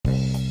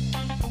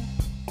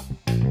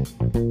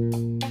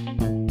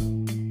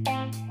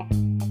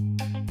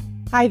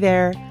Hi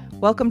there.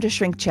 Welcome to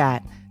Shrink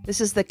Chat.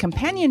 This is the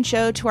companion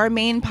show to our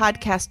main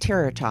podcast,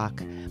 Terror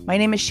Talk. My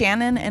name is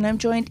Shannon, and I'm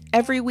joined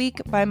every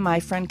week by my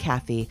friend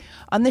Kathy.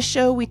 On this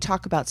show, we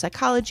talk about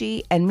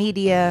psychology and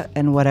media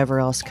and whatever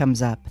else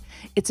comes up.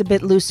 It's a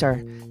bit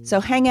looser,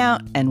 so hang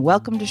out and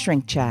welcome to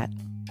Shrink Chat.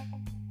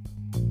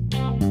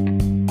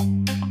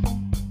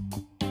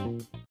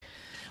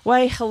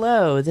 Why,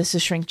 hello. This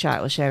is Shrink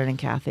Chat with Shannon and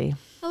Kathy.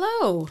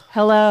 Hello.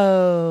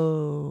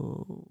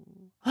 Hello.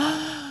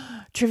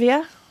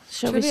 Trivia?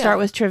 Shall we start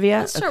with trivia?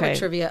 Let's start with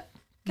trivia.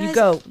 Guys,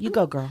 you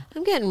go, girl.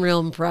 I'm getting real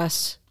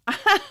impressed.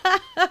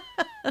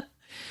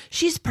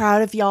 She's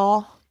proud of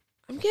y'all.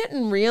 I'm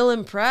getting real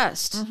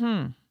impressed.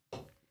 Mm-hmm.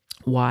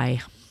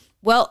 Why?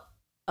 Well,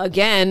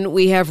 again,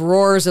 we have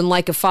Roars and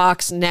Like a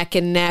Fox neck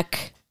and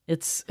neck.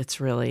 It's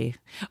really.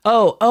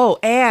 Oh,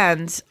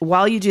 and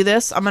while you do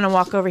this, I'm gonna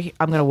walk over here.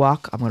 I'm gonna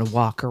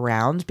walk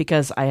around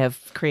because I have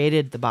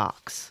created the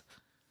box.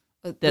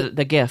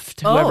 The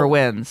gift, whoever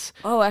wins.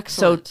 Oh,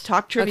 excellent. So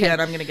talk trivia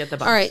and I'm going to get the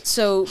box. All right,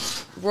 so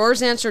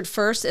Roars answered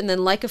first and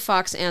then Like a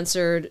Fox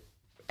answered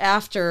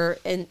after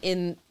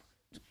and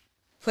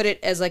put it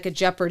as like a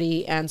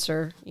Jeopardy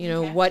answer. You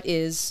know, What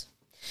is...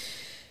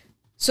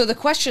 So the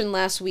question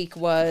last week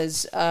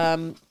was,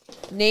 name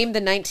the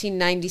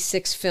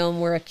 1996 film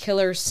where a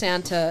killer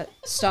Santa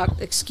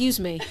stalked... Excuse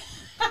me.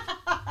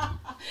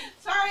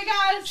 Sorry,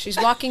 guys. She's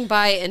walking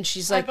by and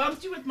she's like... I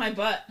bumped you with my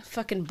butt.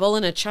 Fucking bull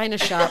in a china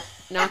shop,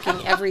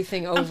 knocking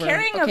everything over. I'm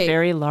carrying a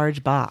very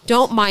large box.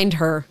 Don't mind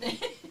her.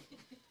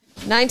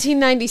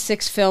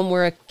 1996 film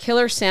where a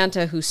killer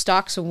Santa who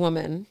stalks a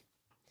woman,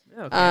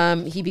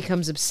 he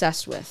becomes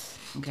obsessed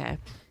with. Okay.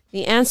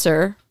 The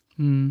answer,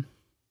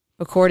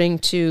 according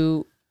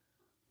to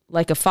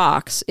Like a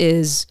Fox,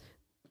 is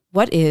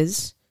what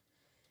is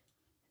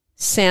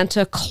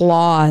Santa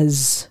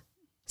Claus?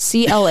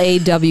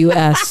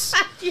 Claws.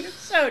 You're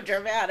so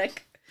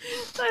dramatic.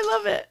 I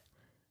love it.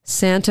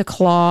 Santa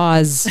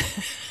Claus.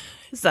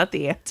 Is that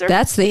the answer?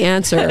 That's the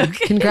answer.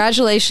 Okay.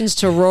 Congratulations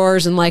to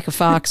Roars and Like a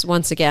Fox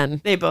once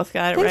again. They both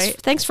got it right.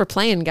 Thanks for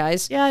playing,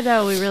 guys. Yeah,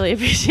 no, we really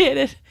appreciate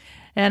it.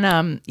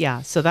 And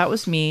so that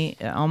was me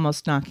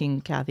almost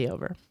knocking Kathy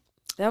over.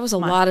 That was a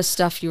lot of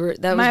stuff you were...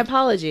 My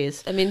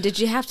apologies. I mean, did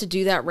you have to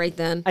do that right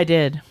then? I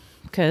did,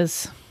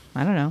 because...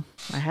 I don't know.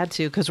 I had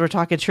to because we're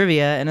talking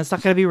trivia and it's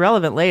not going to be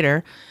relevant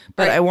later.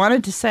 But I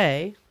wanted to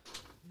say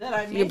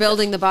that You're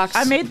building the box.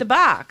 I made the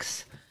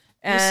box.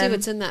 Let's see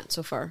what's in that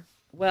so far.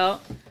 Well,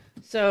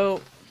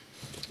 so...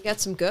 You got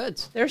some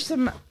goods. There's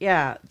some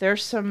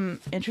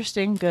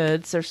interesting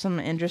goods. There's some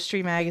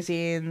industry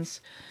magazines.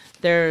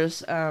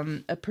 There's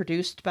a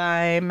Produced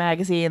By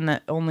magazine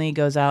that only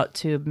goes out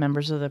to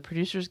members of the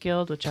Producers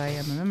Guild, which I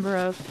am a member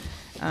of.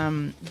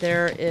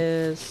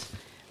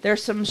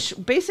 There's some,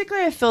 basically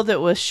I filled it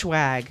with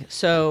swag.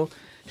 So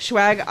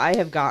swag I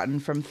have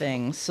gotten from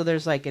things. So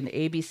there's like an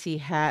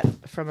ABC hat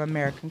from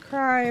American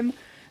Crime.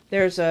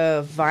 There's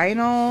a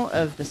vinyl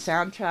of the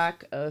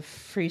soundtrack of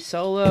Free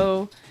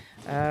Solo.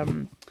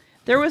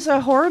 There was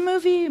a horror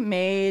movie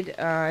made,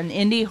 an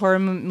indie horror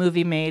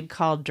movie made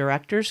called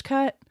Director's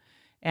Cut.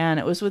 And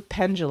it was with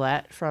Penn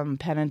Jillette from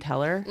Penn and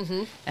Teller.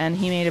 Mm-hmm. And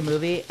he made a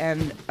movie.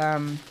 And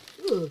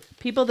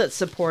people that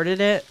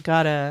supported it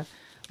got a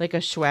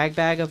swag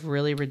bag of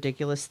really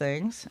ridiculous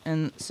things.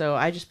 And so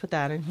I just put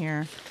that in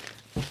here.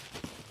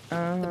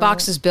 The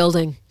box is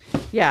building.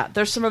 Yeah,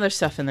 there's some other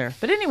stuff in there.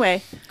 But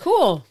anyway.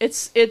 Cool.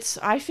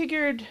 I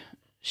figured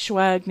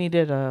swag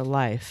needed a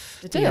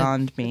life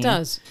beyond me. It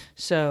does.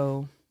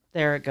 So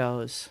there it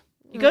goes.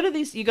 You go to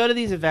these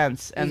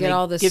events and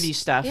they give you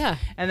stuff. Yeah.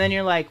 And then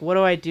you're like, what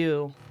do I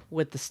do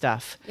with the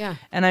stuff? Yeah.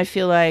 And I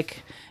feel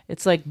like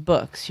it's like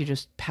books. You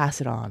just pass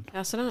it on.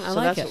 Pass it on. So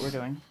that's what we're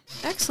doing.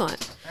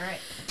 Excellent. All right.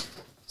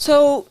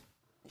 So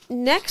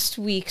next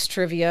week's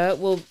trivia,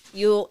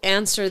 you'll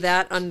answer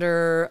that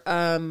under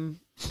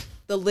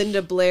the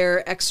Linda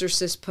Blair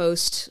Exorcist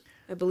post.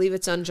 I believe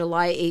it's on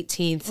July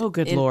 18th. Oh,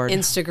 good Lord.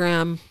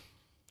 Instagram.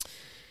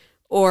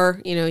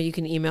 Or, you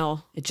can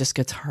email. It just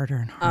gets harder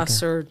and harder.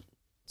 Us or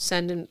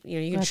send in,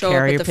 you can show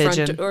up at the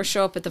front or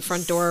show up at the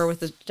front door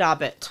with a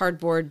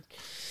cardboard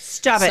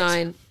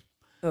sign.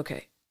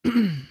 Okay.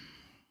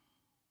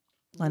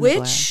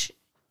 Which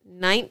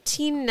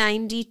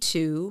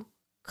 1992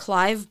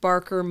 Clive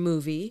Barker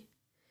movie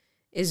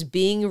is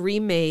being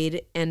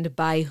remade and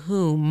by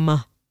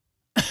whom?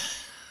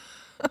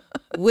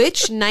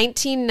 Which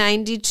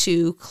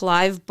 1992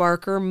 Clive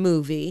Barker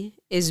movie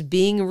is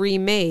being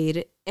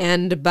remade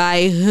and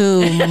by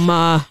whom?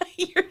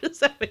 You're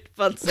just having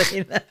fun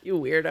saying that, you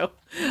weirdo.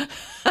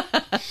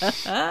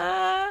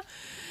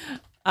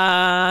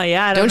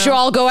 I don't know. You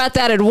all go at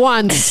that at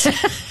once.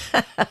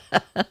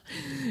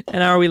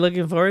 And are we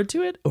looking forward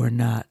to it or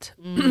not?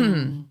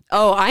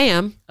 Oh, I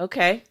am.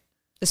 Okay.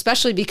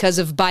 Especially because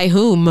of by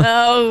whom.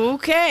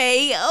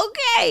 Okay.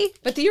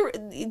 But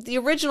the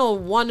original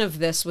one of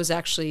this was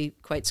actually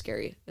quite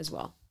scary as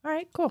well. All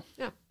right, cool.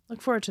 Yeah.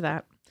 Look forward to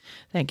that.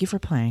 Thank you for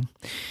playing.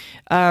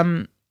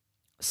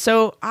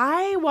 So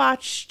I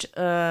watched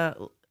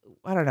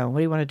I don't know. What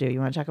do you want to do? You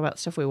want to talk about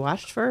stuff we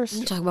watched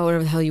first? Talk about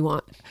whatever the hell you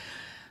want.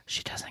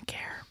 She doesn't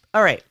care.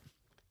 All right.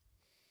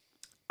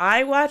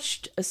 I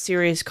watched a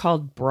series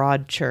called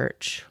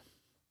Broadchurch.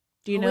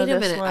 Do you know Wait a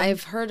this minute. one?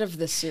 I've heard of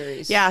this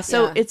series. Yeah,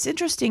 so it's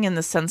interesting in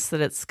the sense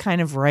that it's kind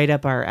of right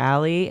up our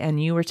alley.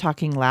 And you were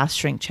talking last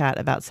Shrink Chat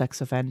about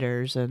sex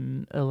offenders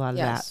and a lot of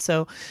that.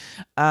 So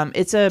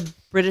it's a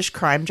British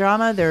crime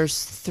drama.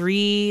 There's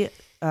 3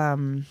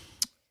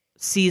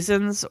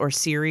 seasons or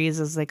series,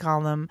 as they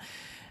call them.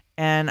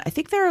 And I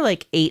think there are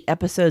like 8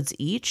 episodes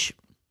each.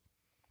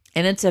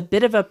 And it's a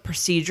bit of a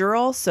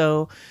procedural.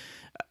 So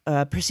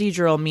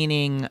procedural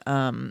meaning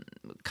kind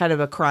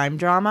of a crime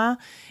drama.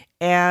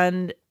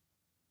 And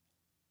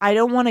I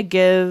don't want to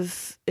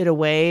give it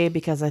away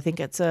because I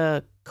think it's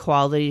a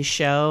quality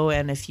show.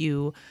 And if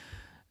you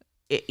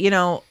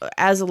know,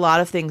 as a lot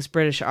of things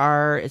British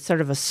are, it's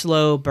sort of a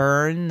slow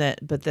burn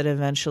but that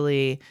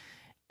eventually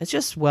it's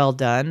just well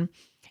done.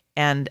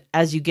 And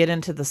as you get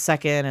into the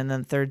second and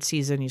then third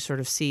season, you sort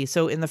of see.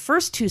 So in the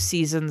first 2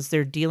 seasons,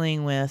 they're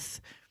dealing with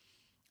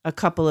a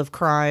couple of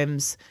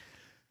crimes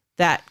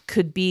that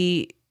could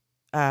be,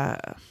 they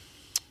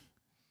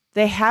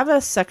have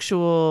a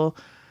sexual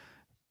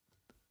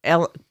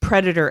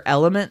predator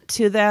element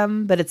to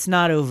them, but it's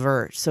not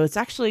overt. So it's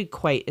actually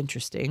quite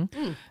interesting.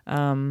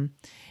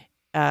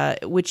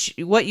 Which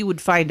what you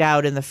would find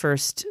out in the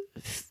first,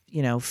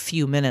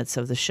 few minutes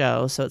of the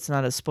show. So it's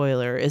not a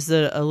spoiler, is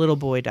that a little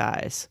boy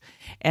dies.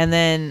 And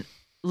then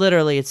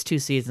literally it's 2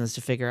 seasons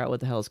to figure out what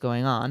the hell is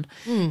going on.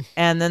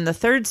 And then the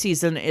third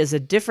season is a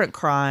different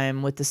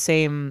crime with the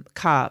same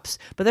cops,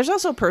 but there's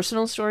also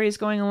personal stories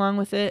going along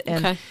with it.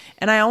 And,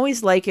 and I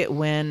always like it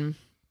when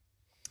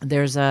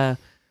there's I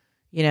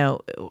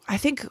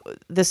think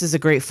this is a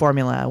great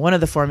formula. One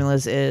of the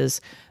formulas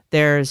is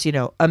there's,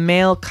 a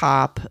male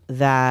cop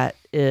that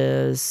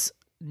is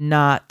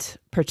not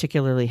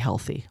particularly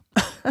healthy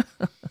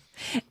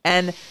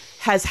and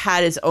has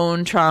had his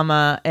own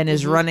trauma and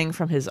is running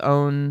from his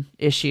own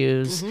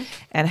issues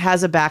and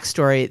has a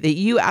backstory that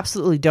you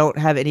absolutely don't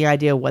have any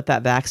idea what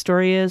that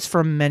backstory is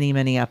for many,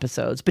 many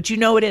episodes. But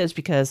it is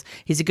because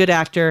he's a good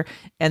actor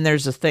and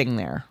there's a thing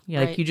there.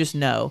 Like you just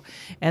know.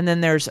 And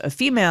then there's a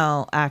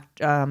female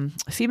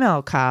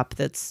cop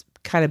that's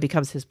kind of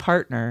becomes his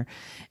partner,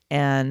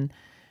 and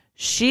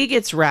she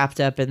gets wrapped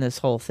up in this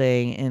whole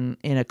thing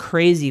in a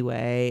crazy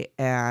way,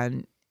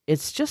 and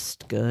it's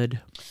just good.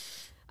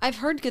 I've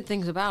heard good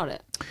things about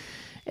it.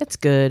 It's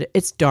good.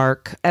 It's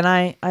dark, and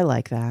I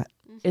like that.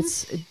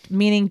 It's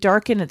meaning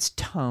dark in its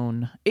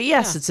tone.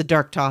 Yes, it's a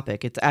dark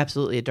topic. It's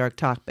absolutely a dark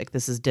topic.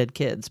 This is dead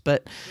kids,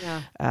 but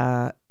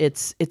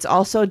it's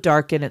also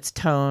dark in its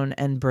tone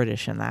and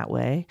British in that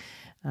way.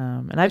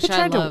 And I've been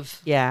trying to.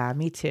 Yeah,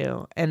 me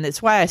too. And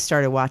it's why I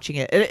started watching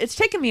it. It's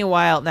taken me a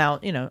while now.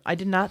 I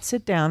did not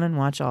sit down and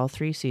watch all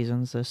 3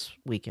 seasons this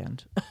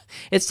weekend.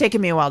 It's taken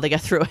me a while to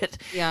get through it.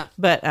 Yeah.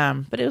 But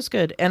it was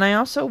good. And I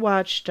also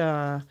watched.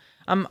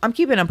 I'm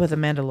keeping up with The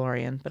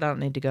Mandalorian, but I don't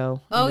need to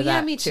go. Into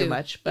that me too. Too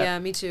much. But yeah,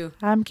 me too.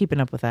 I'm keeping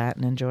up with that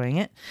and enjoying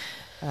it.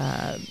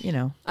 I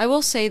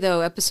will say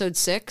though, episode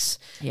 6.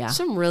 Yeah.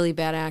 Some really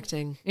bad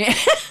acting.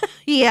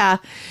 Yeah.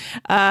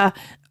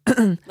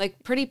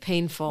 Like pretty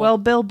painful. Well,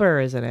 Bill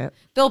Burr is in it.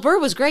 Bill Burr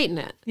was great in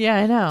it. Yeah,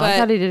 I know. I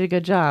thought he did a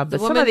good job, but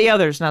some of the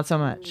others not so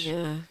much.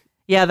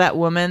 Yeah, that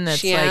woman that's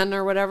Sheehan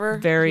or whatever,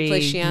 very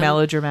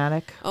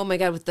melodramatic. Oh my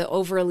god, with the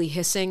overly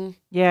hissing.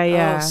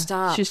 Yeah. Oh,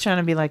 stop. She's trying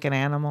to be like an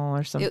animal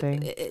or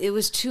something. It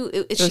was too.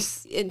 It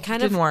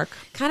didn't work.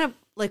 Kind of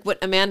like what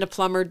Amanda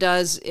Plummer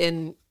does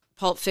in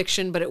Pulp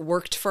Fiction, but it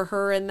worked for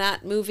her in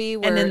that movie.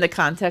 And in the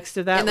context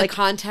of that, in the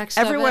context,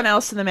 everyone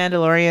else in The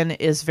Mandalorian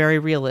is very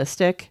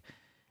realistic.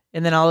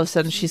 And then all of a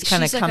sudden she's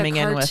kind of coming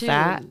in with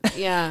that.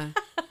 Yeah.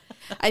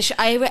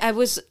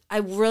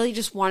 I really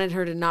just wanted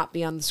her to not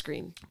be on the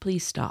screen.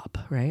 Please stop,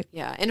 right?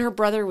 Yeah. And her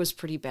brother was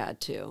pretty bad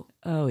too.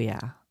 Oh,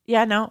 yeah.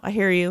 Yeah, no, I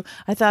hear you.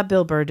 I thought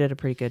Bill Burr did a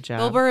pretty good job.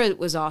 Bill Burr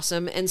was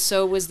awesome. And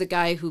so was the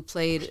guy who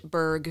played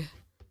Berg.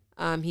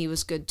 He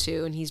was good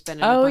too. And he's been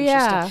in a bunch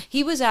of stuff.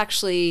 He was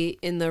actually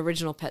in the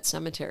original Pet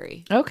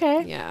Sematary.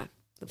 Okay. Yeah.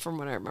 From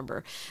what I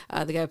remember,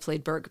 the guy who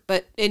played Berg.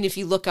 And if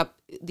you look up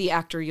the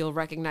actor, you'll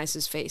recognize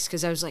his face,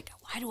 because I was like,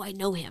 why do I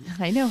know him?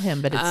 I know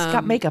him, but it's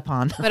got makeup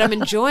on. But I'm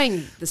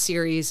enjoying the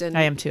series. And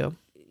I am too.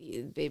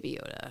 Baby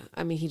Yoda.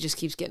 I mean, he just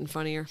keeps getting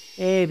funnier.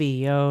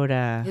 Baby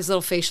Yoda. His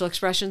little facial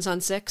expressions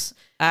on 6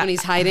 when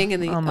he's hiding.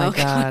 Oh my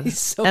God. He's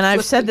so flippant.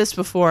 I've said this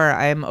before,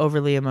 I am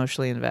overly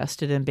emotionally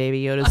invested in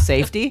Baby Yoda's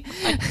safety.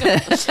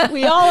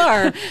 We all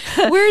are.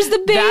 Where's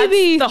the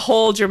baby? That's the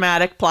whole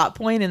dramatic plot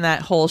point in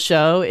that whole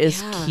show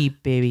is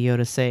keep Baby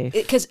Yoda safe.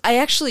 Because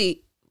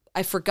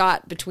I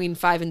forgot between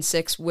 5 and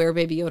 6 where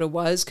Baby Yoda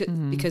was,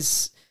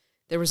 because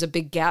there was a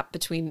big gap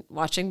between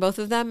watching both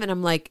of them. And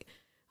I'm like,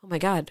 oh my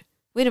God,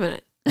 wait a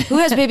minute. Who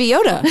has Baby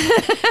Yoda?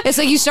 It's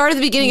like you start at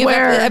the beginning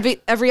of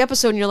every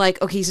episode and you're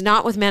like, okay, he's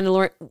not with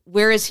Mandalorian.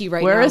 Where is he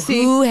right now? Where is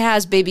he? Who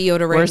has Baby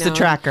Yoda right now? Where's the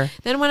tracker?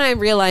 Then when I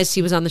realized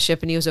he was on the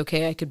ship and he was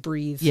okay, I could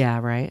breathe. Yeah,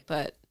 right.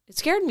 But It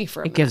scared me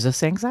for a It minute. gives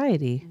us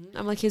anxiety.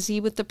 I'm like, is he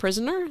with the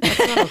prisoner? That's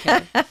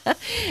not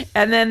okay.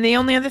 And then the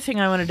only other thing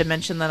I wanted to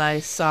mention that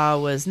I saw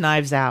was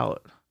Knives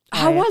Out.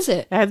 How was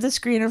it? I have the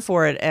screener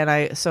for it,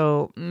 and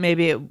so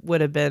maybe it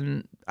would have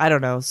been, I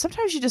don't know.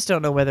 Sometimes you just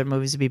don't know whether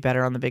movies would be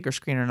better on the bigger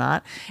screen or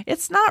not.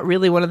 It's not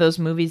really one of those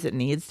movies that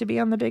needs to be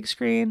on the big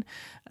screen.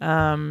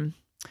 I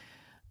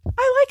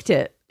liked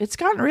it. It's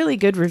gotten really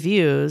good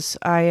reviews.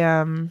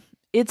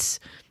 It's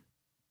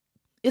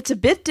a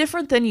bit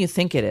different than you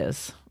think it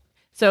is.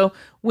 So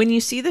when you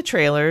see the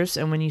trailers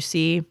and when you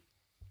see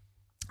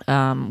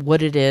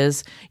what it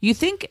is, you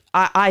think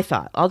I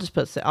thought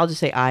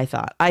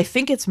I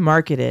think it's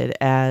marketed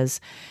as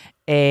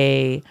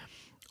a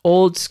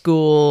old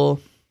school,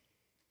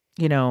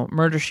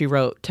 Murder, She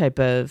Wrote type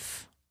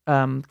of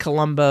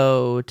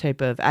Columbo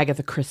type of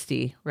Agatha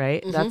Christie,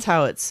 right? Mm-hmm. That's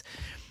how it's,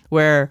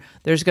 where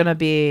there's going to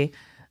be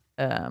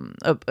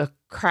a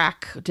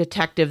crack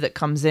detective that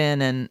comes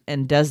in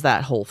and does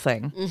that whole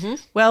thing. Mm-hmm.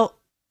 Well,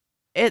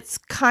 it's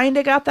kind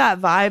of got that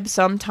vibe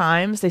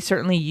sometimes. They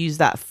certainly use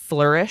that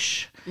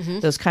flourish,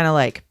 those kind of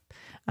like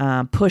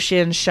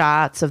push-in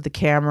shots of the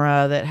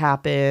camera that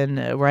happen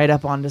right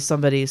up onto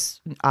somebody's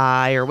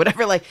eye or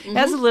whatever. Like, it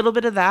has a little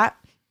bit of that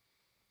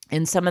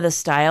in some of the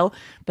style,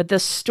 but the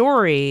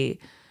story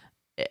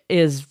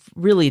is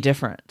really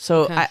different.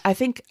 So Okay. I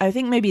think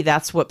maybe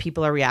that's what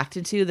people are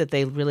reacting to, that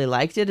they really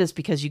liked it, is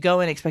because you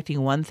go in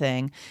expecting one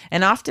thing,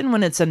 and often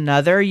when it's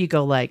another, you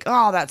go like,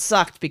 oh, that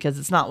sucked because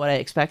it's not what I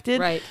expected.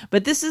 Right.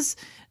 But this is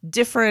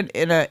different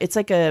it's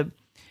like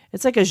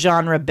a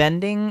genre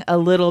bending a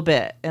little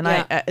bit. And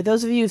Yeah.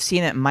 those of you who've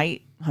seen it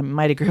might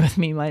agree with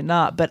me, might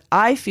not, but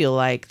I feel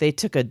like they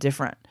took a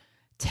different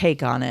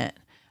take on it.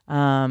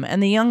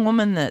 And the young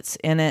woman that's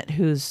in it,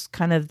 who's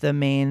kind of the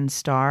main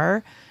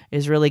star,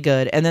 is really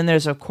good. And then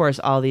there's, of course,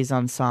 all these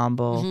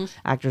ensemble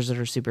actors that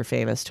are super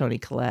famous. Toni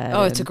Collette.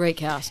 Oh, it's a great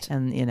cast.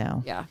 And,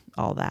 Yeah.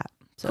 all that.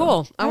 So,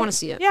 Cool. I want to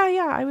see it.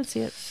 Yeah, I would see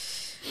it.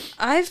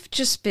 I've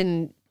just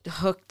been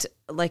hooked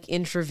like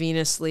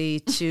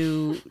intravenously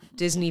to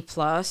Disney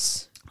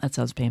Plus. That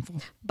sounds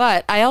painful.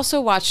 But I also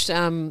watched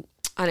on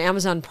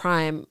Amazon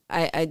Prime.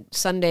 I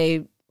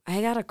Sunday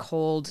I got a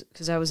cold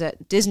because I was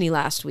at Disney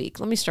last week.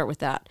 Let me start with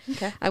that.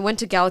 Okay. I went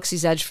to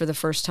Galaxy's Edge for the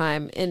first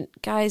time, and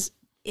guys,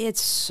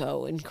 it's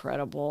so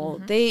incredible.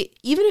 They,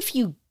 even if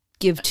you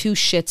give two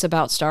shits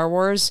about Star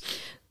Wars,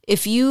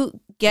 if you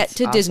get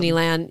to awesome.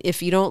 Disneyland,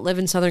 if you don't live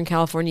in Southern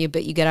California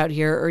but you get out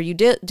here, or you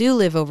do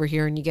live over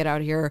here and you get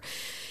out here,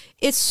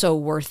 it's so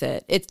worth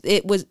it.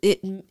 It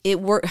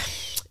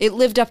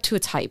lived up to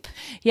its hype.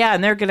 Yeah,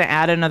 and they're going to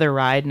add another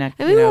ride next.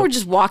 I mean, we were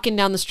just walking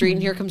down the street,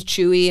 and here comes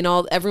Chewie,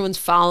 and everyone's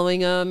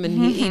following him,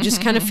 and you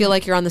just kind of feel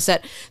like you're on the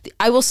set.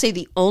 I will say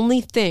the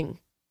only thing,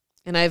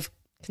 and I've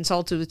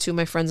consulted with two of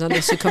my friends on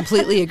this who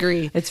completely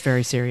agree. It's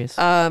very serious.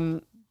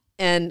 And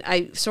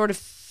I sort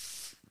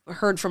of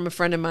heard from a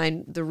friend of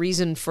mine the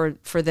reason for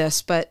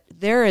this, but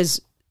there is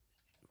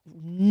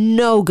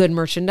no good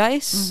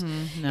merchandise,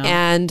 No.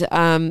 and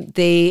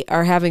they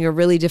are having a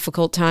really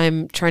difficult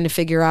time trying to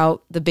figure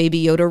out the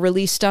Baby Yoda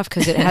release stuff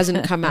because it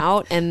hasn't come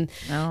out, and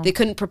No. they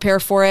couldn't prepare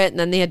for it, and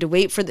then they had to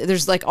wait for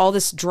there's like all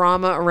this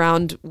drama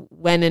around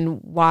when and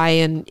why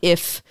and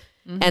if,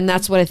 and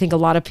that's what I think a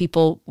lot of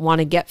people want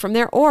to get from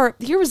there. Or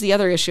here was the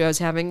other issue I was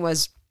having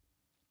was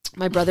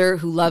my brother,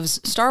 who loves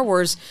Star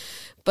Wars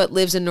but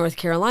lives in North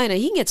Carolina,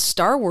 he can get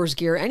Star Wars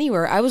gear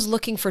anywhere. I was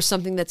looking for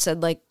something that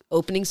said like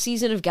opening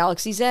season of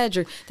Galaxy's Edge,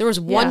 or there was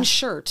one Yeah.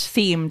 shirt.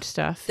 Themed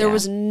stuff. There yeah.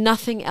 was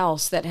nothing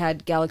else that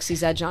had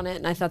Galaxy's Edge on it,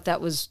 and I thought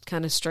that was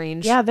kind of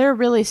strange. Yeah, they're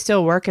really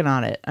still working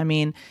on it. I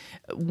mean,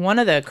 one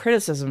of the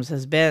criticisms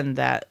has been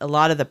that a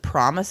lot of the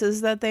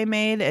promises that they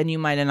made, and you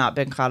might have not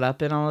been caught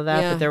up in all of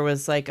that, Yeah. but there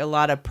was like a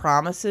lot of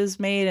promises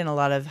made and a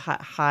lot of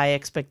high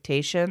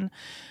expectation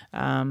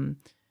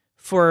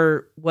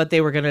for what they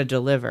were going to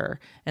deliver.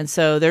 And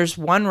so there's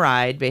one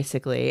ride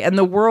basically, and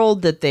the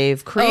world that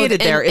they've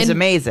created there is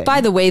amazing.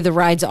 By the way, the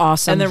ride's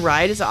awesome. And the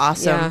ride is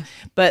awesome. Yeah.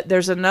 But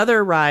there's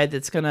another ride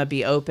that's going to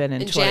be open in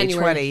 2020.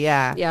 January.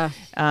 Yeah.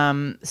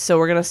 Yeah. So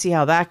we're going to see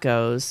how that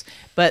goes.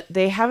 But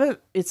they haven't,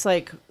 it's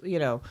like,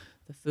 the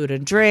food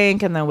and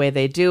drink and the way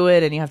they do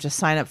it. And you have to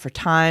sign up for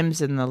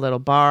times in the little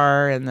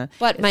bar and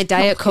But my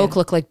Diet Coke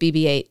looked like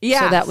BB-8.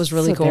 Yeah. So that was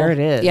really So cool. there it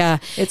is. Yeah.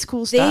 It's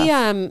cool stuff.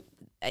 They,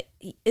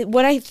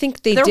 what I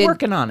think they're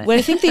working on it. What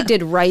I think they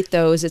did right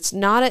though is it's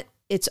not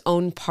its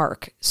own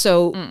park.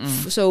 So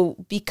so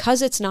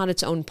because it's not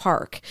its own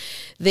park,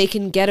 they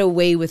can get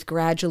away with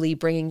gradually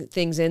bringing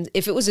things in.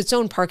 If it was its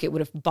own park, it would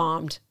have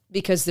bombed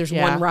because there's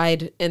Yeah. one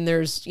ride and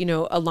there's,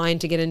 a line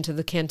to get into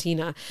the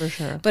cantina. For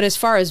sure. But as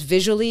far as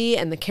visually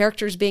and the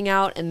characters being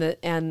out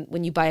and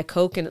when you buy a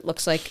Coke and it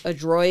looks like a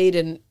droid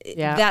and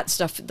Yeah. that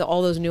stuff,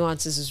 all those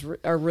nuances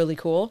are really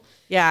cool.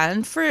 Yeah,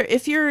 and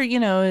if you're,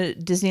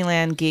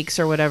 Disneyland geeks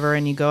or whatever,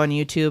 and you go on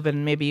YouTube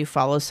and maybe you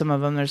follow some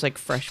of them, there's like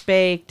Fresh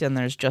Baked, and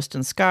there's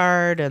Justin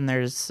Scard, and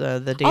there's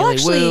the Daily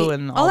Woo,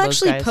 and all I'll those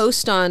actually guys.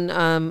 post on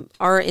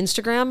our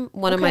Instagram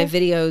one of my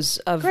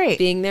videos of Great.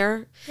 being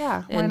there.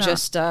 Yeah, why and not?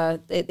 just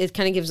it it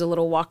kind of gives a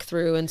little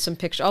walkthrough and some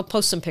pictures. I'll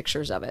post some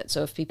pictures of it,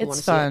 so if people want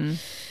It's to see fun. it.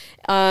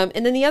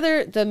 And then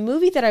the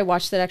movie that I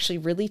watched that actually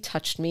really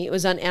touched me, it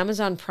was on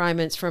Amazon Prime,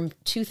 and it's from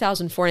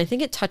 2004. And I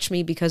think it touched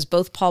me because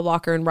both Paul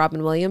Walker and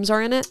Robin Williams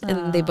are in it,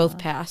 and they both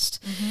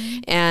passed.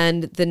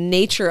 And the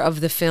nature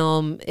of the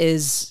film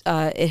is,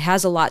 it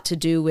has a lot to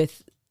do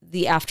with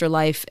the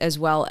afterlife as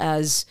well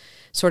as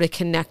sort of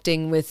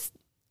connecting with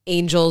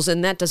angels,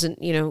 and that doesn't,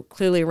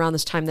 clearly around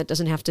this time, that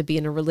doesn't have to be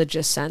in a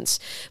religious sense,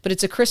 but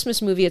it's a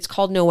Christmas movie. It's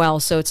called Noel,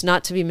 so it's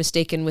not to be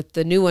mistaken with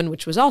the new one,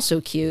 which was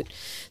also cute,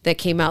 that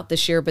came out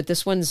this year, but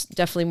this one's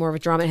definitely more of a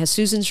drama. It has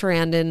Susan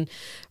Sarandon,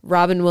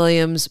 Robin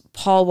Williams,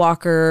 Paul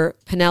Walker,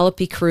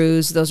 Penelope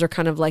Cruz. Those are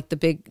kind of like the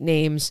big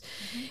names,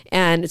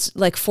 and it's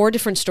like 4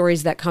 different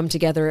stories that come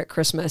together at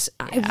Christmas.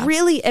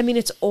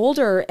 It's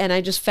older, and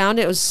I just found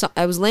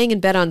I was laying in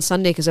bed on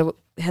Sunday because I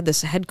had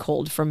this head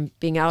cold from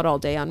being out all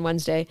day on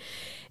Wednesday,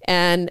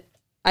 and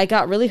I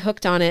got really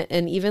hooked on it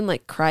and even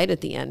like cried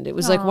at the end. It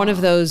was like one of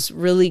those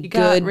really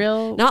good,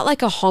 not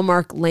like a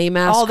Hallmark lame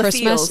ass Christmas.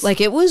 Feels. Like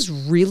it was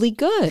really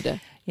good.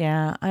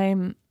 Yeah,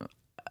 and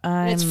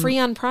it's free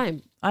on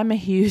Prime. I'm a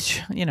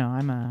huge,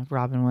 I'm a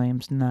Robin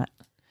Williams nut.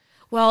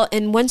 Well,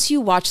 and once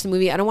you watch the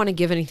movie, I don't want to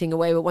give anything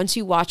away, but once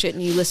you watch it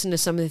and you listen to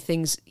some of the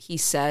things he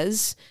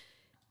says,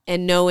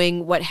 and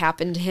knowing what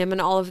happened to him and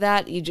all of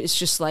that, it's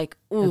just like,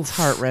 oof. It's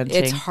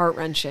heart-wrenching. It's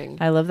heart-wrenching.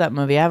 I love that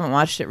movie. I haven't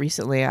watched it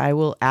recently. I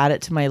will add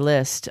it to my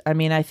list. I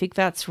mean, I think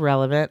that's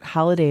relevant.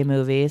 Holiday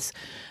movies.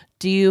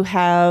 Do you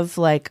have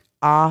like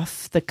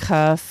off the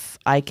cuff,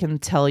 I can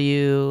tell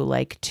you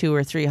like 2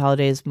 or 3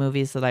 holidays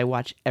movies that I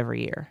watch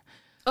every year?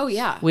 Oh,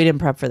 yeah. We didn't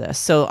prep for this,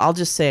 so I'll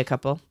just say a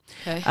couple.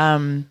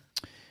 Okay.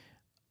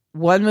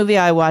 One movie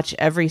I watch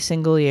every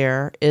single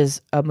year is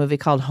a movie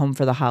called Home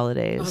for the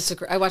Holidays.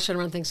 I watched it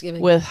around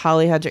Thanksgiving. With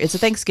Holly Hunter. It's a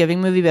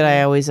Thanksgiving movie, but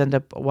I always end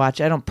up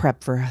watching. I don't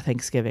prep for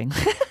Thanksgiving.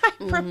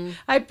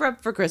 I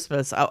prep for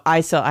Christmas.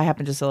 I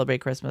happen to celebrate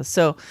Christmas.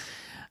 So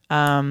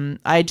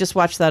I just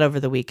watched that over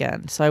the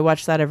weekend. So I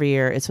watch that every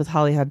year. It's with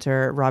Holly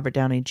Hunter, Robert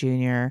Downey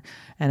Jr.,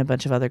 and a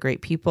bunch of other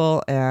great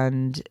people,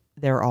 and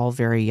they're all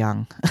very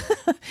young.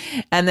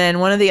 And then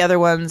one of the other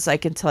ones I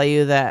can tell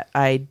you that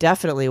I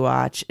definitely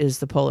watch is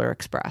The Polar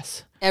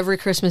Express. Every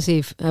Christmas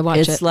Eve, I watch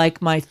it. It's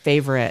like my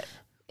favorite.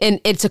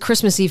 And it's a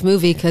Christmas Eve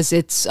movie because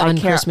it's on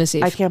Christmas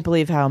Eve. I can't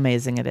believe how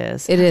amazing it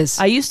is. It is.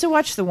 I used to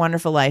watch The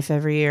Wonderful Life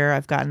every year.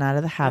 I've gotten out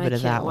of the habit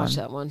of that one. I can't watch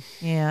that one.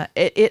 Yeah,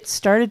 it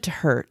started to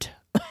hurt.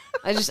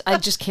 I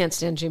just can't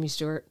stand Jimmy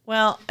Stewart.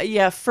 Well,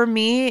 yeah, for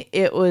me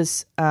it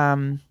was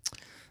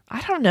I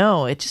don't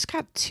know. It just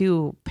got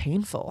too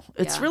painful.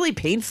 It's really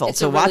painful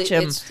to watch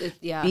him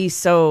be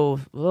so.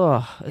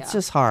 It's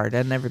just hard,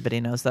 and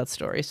everybody knows that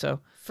story.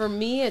 So for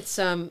me, it's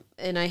and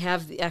I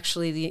have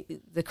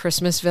actually the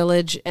Christmas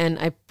Village, and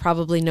I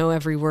probably know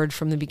every word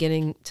from the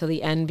beginning to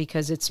the end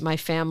because it's my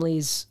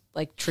family's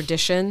like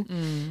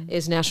tradition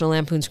is National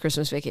Lampoon's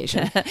Christmas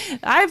Vacation.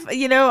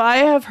 I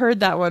have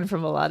heard that one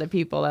from a lot of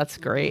people. That's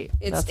great.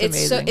 That's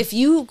amazing. So if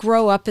you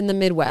grow up in the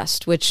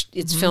Midwest, which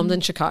it's filmed in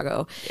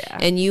Chicago,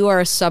 and you are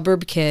a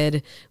suburb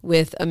kid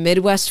with a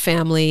Midwest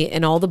family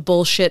and all the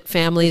bullshit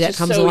family that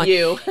comes along,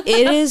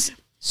 it is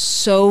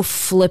so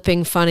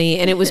flipping funny.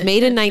 And it was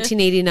made in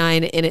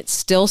 1989 and it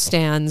still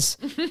stands.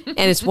 And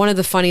it's one of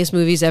the funniest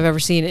movies I've ever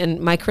seen. And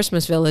My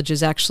Christmas Village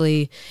is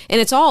actually,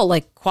 and it's all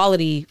like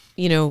quality,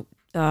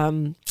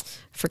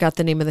 forgot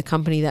the name of the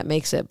company that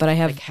makes it, but I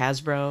have like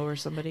Hasbro or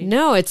somebody.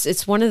 No,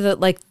 it's one of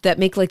the that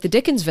make like the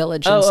Dickens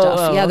Village and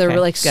stuff. Yeah, they're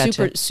like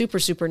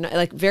super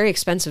like very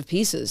expensive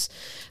pieces,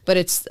 but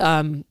it's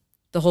the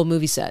whole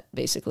movie set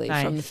basically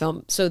from the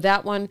film. So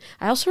that one,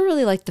 I also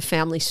really like The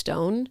Family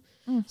Stone.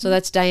 So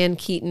that's Diane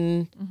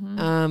Keaton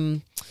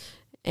and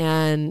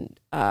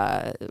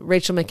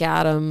Rachel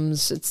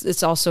McAdams.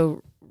 It's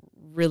also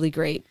really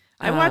great.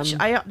 I watch.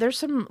 There's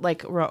some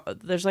like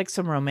there's like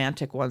some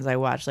romantic ones I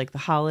watch, like The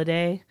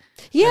Holiday.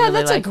 Yeah, really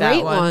that's a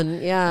great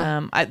one.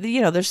 Yeah.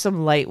 There's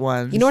some light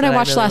ones. You know what I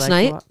watched last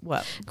night?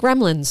 What?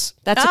 Gremlins.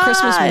 That's a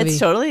Christmas movie. It's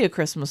totally a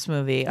Christmas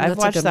movie. I've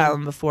watched that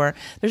one before.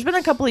 There's been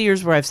a couple of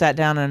years where I've sat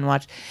down and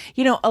watched.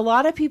 A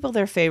lot of people,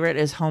 their favorite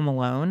is Home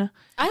Alone.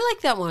 I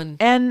like that one.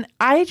 And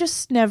I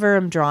just never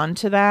am drawn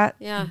to that.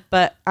 Yeah.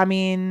 But I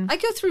mean, I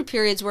go through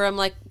periods where I'm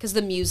like, because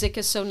the music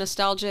is so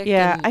nostalgic.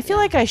 Yeah. I feel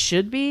like I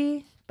should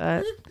be.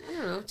 But I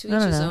don't know, to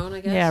each his own, I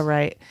guess. Yeah,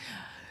 right.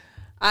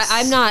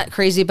 I'm not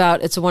crazy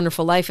about It's a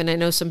Wonderful Life, and I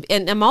know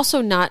and I'm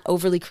also not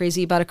overly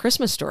crazy about A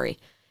Christmas Story.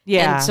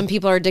 Yeah. And some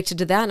people are addicted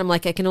to that, and I'm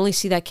like, I can only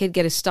see that kid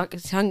get his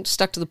tongue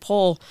stuck to the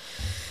pole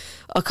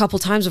a couple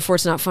times before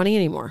it's not funny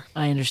anymore.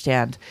 I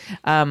understand.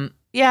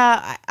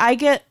 Yeah, I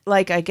get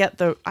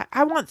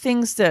I want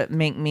things that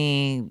make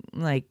me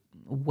like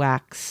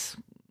wax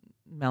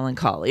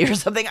melancholy or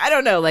something. I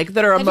don't know, like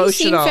that are emotional. Have you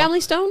seen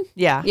Family Stone?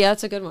 Yeah. Yeah,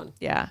 that's a good one.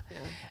 Yeah.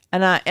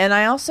 And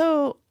I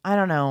also, I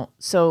don't know.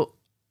 So,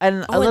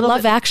 and a little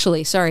Love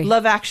Actually. Sorry.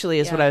 Love Actually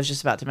is what I was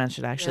just about to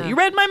mention, actually. You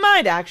read my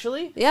mind,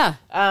 actually. Yeah.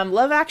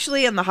 Love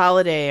Actually and The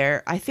Holiday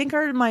I think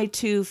are my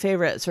 2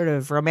 favorite sort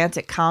of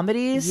romantic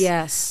comedies.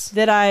 Yes.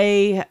 That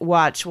I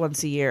watch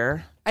once a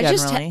year.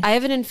 generally. I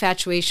have an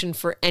infatuation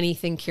for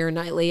anything Keira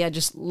Knightley. I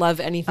just love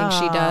anything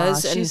she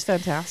does. And she's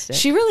fantastic.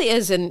 She really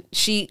is. And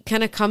she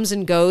kind of comes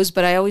and goes,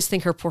 but I always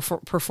think her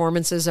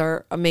performances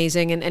are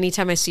amazing. And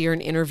anytime I see her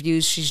in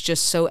interviews, she's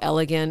just so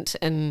elegant.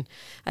 And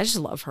I just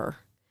love her.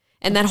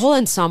 And that whole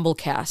ensemble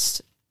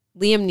cast,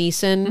 Liam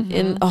Neeson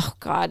in, oh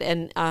God.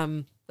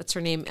 And what's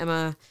her name?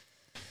 Emma.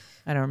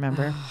 I don't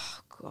remember. Oh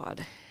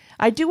God.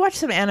 I do watch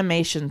some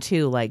animation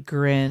too, like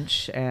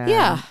Grinch. And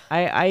Yeah.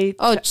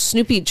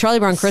 Snoopy, Charlie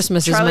Brown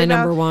Christmas is my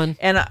number one.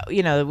 And,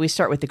 we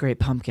start with The Great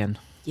Pumpkin.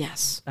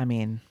 Yes. I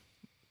mean,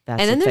 that's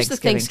and then there's the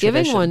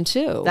Thanksgiving tradition. one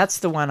too. That's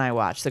the one I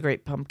watch, The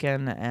Great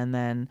Pumpkin, and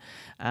then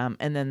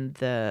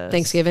the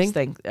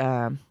Thanksgiving?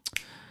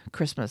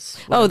 Christmas.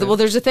 Oh, well,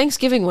 there's a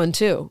Thanksgiving one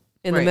too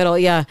in the middle.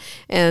 Yeah.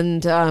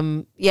 And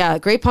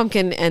Great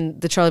Pumpkin and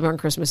the Charlie Brown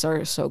Christmas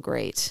are so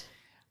great.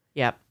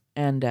 Yep.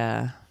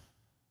 And,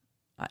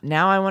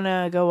 now I want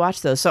to go watch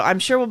those. So I'm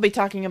sure we'll be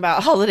talking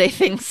about holiday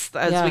things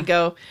as we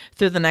go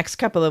through the next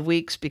couple of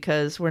weeks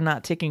because we're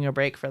not taking a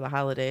break for the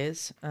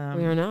holidays. We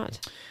are not.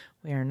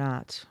 We are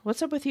not.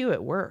 What's up with you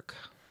at work?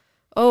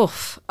 Oh,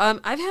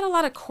 I've had a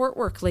lot of court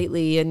work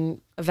lately and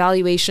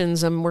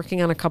evaluations. I'm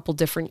working on a couple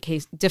different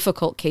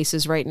difficult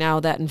cases right now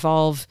that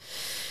involve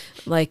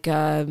like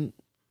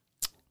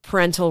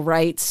parental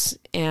rights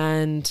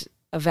and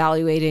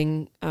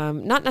evaluating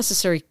not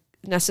necessarily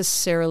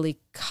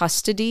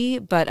custody,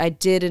 but I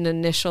did an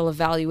initial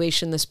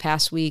evaluation this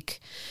past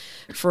week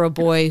for a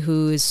boy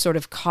who is sort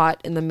of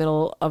caught in the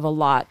middle of a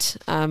lot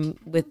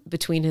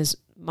between his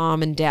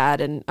mom and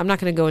dad. And I'm not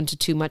going to go into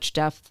too much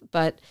depth,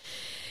 but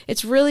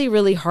it's really,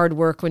 really hard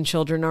work when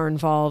children are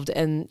involved.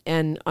 And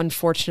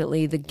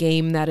unfortunately, the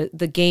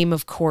game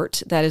of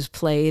court that is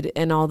played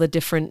and all the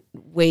different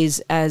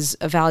ways as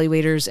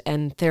evaluators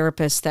and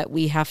therapists that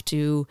we have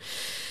to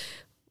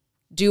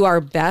do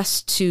our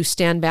best to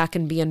stand back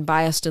and be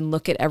unbiased and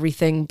look at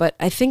everything. But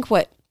I think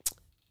what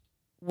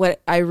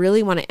I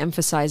really want to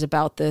emphasize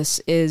about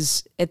this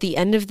is at the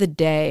end of the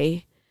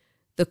day,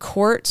 the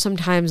court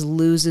sometimes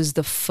loses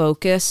the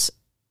focus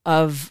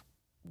of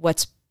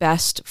what's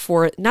best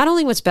for, not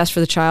only what's best for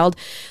the child,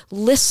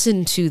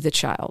 listen to the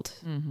child.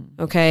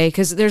 Mm-hmm. Okay.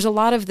 Because there's a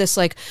lot of this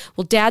like,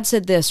 well, dad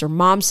said this or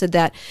mom said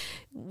that.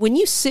 When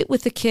you sit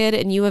with the kid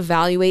and you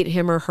evaluate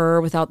him or her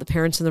without the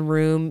parents in the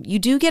room, you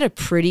do get a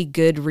pretty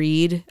good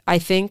read, I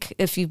think,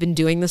 if you've been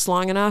doing this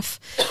long enough.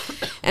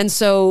 And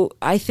so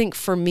I think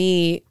for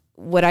me,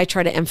 what I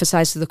try to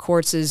emphasize to the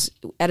courts is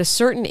at a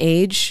certain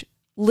age,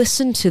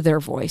 listen to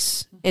their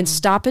voice and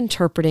stop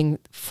interpreting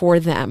for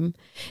them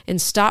and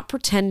stop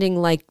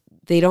pretending like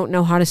they don't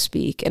know how to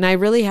speak. And I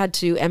really had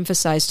to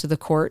emphasize to the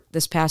court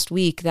this past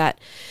week that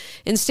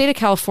in the state of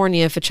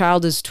California, if a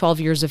child is 12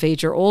 years of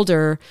age or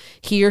older,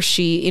 he or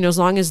she, as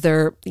long as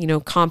they're,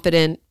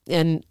 competent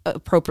and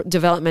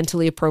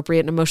developmentally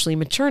appropriate and emotionally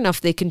mature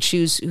enough, they can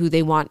choose who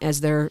they want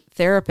as their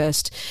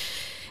therapist.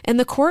 And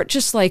the court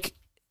just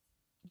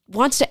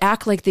wants to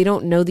act like they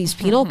don't know these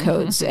penal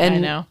codes. And, I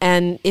know.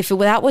 And if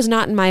that was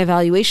not in my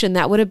evaluation,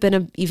 that would have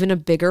been even a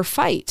bigger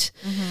fight.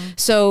 Mm-hmm.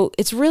 So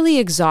it's really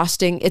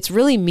exhausting. It's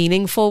really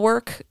meaningful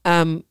work.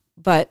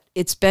 But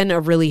it's been a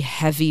really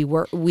heavy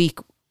week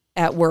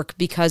at work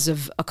because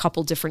of a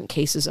couple different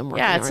cases I'm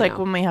working on. Yeah, it's like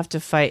when we have to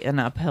fight an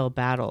uphill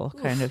battle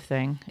kind of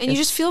thing. And you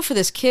just feel for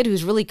this kid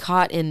who's really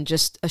caught in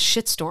just a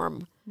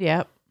shitstorm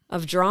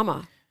of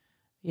drama.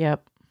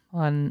 Yep.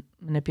 On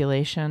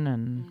manipulation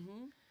and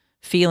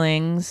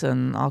feelings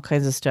and all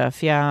kinds of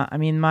stuff. Yeah. I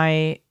mean,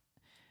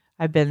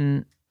 I've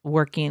been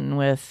working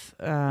with,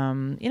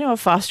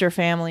 foster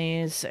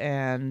families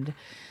and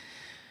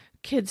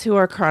kids who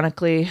are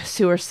chronically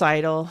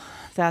suicidal.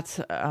 That's,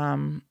 it's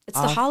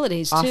the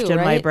holidays too, often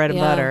right? my bread and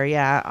butter.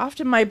 Yeah.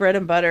 Often my bread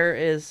and butter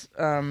is,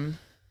 and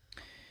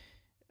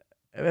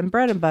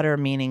bread and butter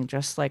meaning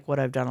just like what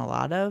I've done a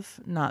lot of,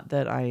 not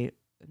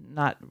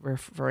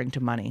referring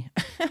to money.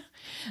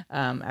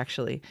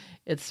 Actually,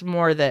 it's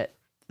more that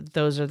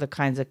those are the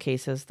kinds of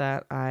cases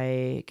that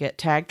I get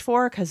tagged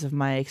for because of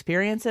my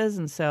experiences.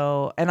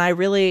 And I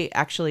really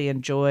actually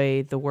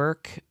enjoy the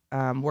work,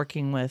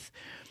 working with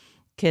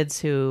kids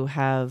who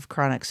have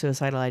chronic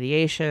suicidal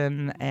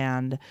ideation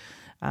and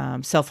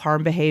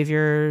self-harm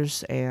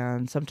behaviors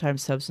and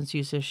sometimes substance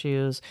use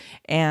issues.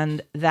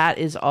 And that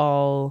is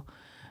all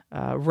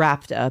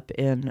wrapped up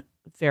in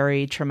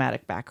very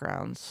traumatic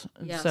backgrounds.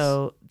 Yes.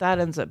 So that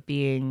ends up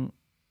being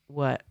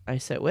what I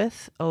sit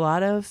with a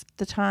lot of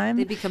the time.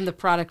 They become the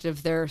product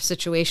of their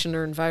situation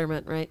or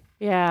environment, right?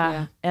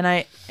 Yeah. And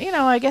I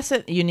guess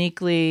it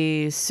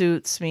uniquely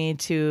suits me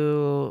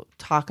to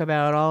talk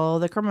about all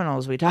the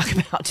criminals we talk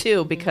about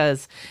too,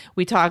 because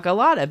we talk a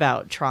lot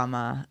about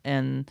trauma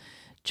and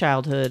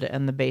childhood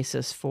and the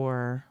basis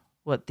for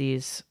what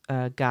these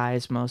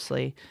guys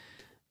mostly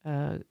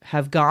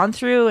have gone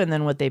through and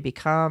then what they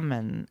become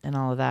and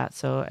all of that.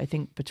 So I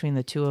think between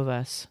the two of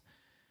us,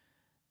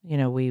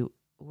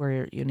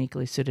 we're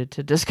uniquely suited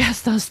to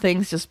discuss those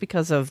things just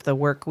because of the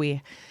work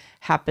we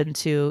happen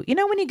to,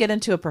 when you get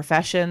into a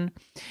profession,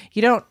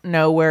 you don't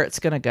know where it's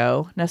going to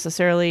go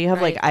necessarily. You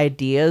have Right. like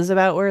ideas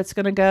about where it's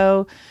going to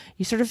go.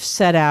 You sort of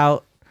set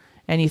out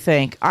and you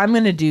think, I'm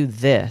going to do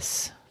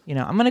this.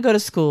 I'm going to go to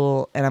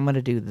school and I'm going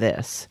to do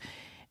this.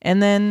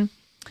 And then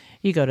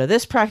you go to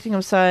this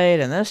practicum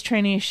site and this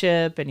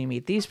traineeship and you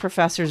meet these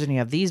professors and you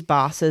have these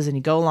bosses and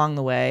you go along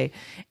the way,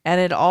 and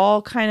it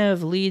all kind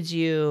of leads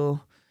you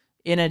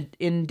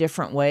in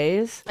different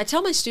ways. I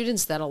tell my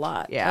students that a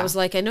lot. Yeah. I was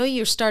like, I know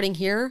you're starting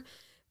here,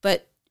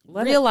 but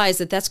realize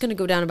that that's going to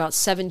go down about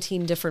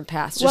 17 different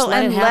paths. Just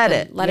let it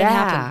happen. Let it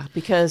happen.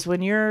 Because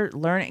when you're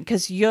learning,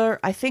 because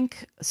I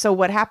think, so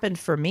what happened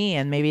for me,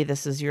 and maybe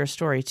this is your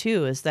story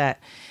too, is that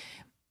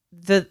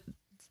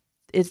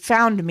it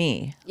found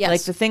me. Yes.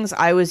 Like the things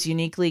I was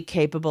uniquely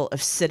capable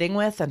of sitting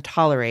with and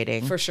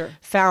tolerating. For sure.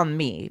 Found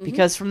me.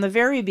 Because from the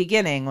very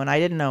beginning, when I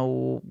didn't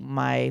know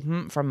my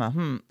from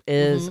a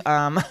is,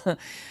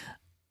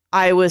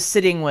 I was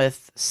sitting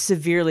with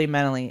severely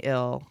mentally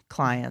ill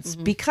clients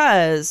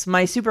because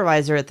my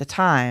supervisor at the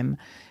time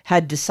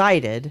had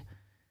decided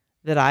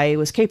that I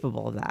was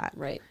capable of that.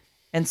 Right.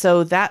 And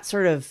so that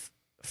sort of,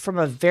 from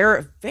a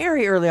very,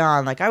 very early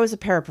on, like I was a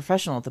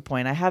paraprofessional at the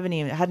point. I hadn't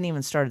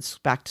even started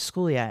back to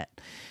school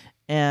yet.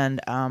 And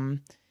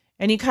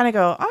you kind of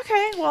go,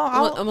 okay,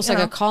 well, almost like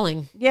a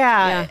calling.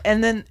 Yeah.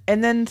 And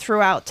then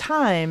throughout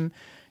time,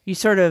 you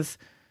sort of,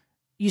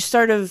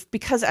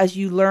 because as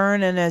you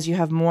learn and as you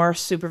have more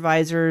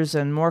supervisors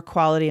and more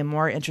quality and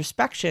more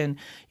introspection,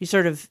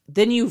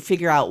 then you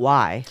figure out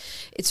why.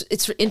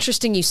 It's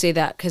interesting you say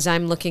that, because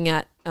I'm looking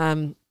at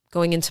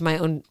going into my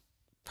own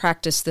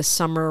practice this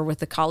summer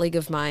with a colleague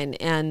of mine,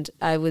 and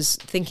I was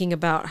thinking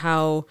about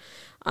how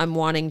I'm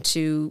wanting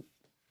to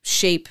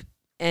shape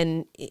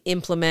and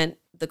implement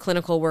the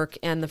clinical work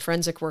and the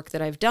forensic work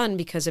that I've done,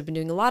 because I've been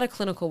doing a lot of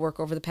clinical work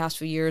over the past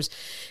few years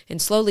and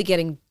slowly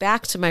getting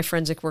back to my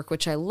forensic work,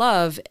 which I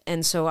love.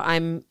 And so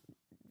I'm,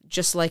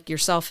 just like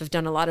yourself, have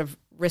done a lot of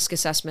risk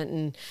assessment,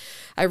 and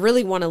I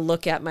really want to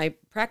look at my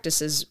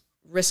practices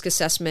risk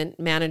assessment,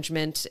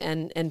 management,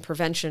 and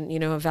prevention,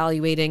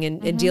 evaluating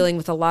and dealing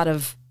with a lot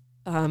of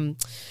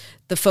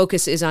the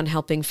focus is on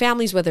helping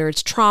families, whether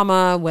it's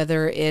trauma,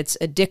 whether it's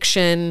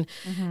addiction.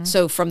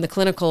 So from the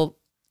clinical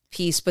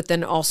piece, but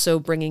then also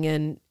bringing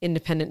in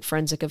independent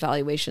forensic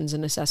evaluations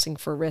and assessing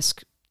for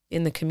risk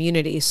in the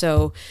community.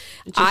 So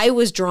I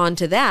was drawn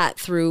to that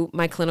through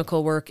my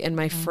clinical work and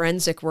my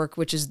forensic work,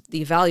 which is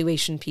the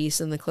evaluation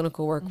piece, and the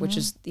clinical work, which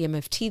is the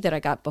MFT that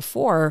I got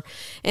before.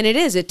 And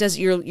it does,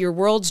 your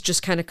worlds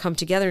just kind of come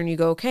together and you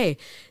go, okay,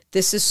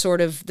 this is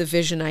sort of the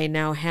vision I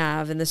now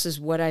have, and this is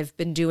what I've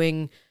been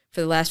doing for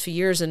the last few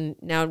years, and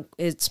now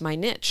it's my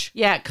niche.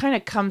 Yeah, it kind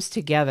of comes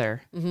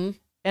together. And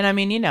I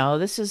mean,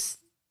 this is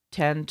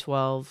 10,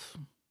 12,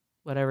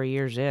 whatever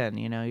years in,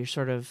 you're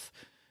sort of,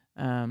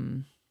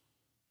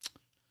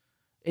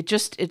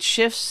 it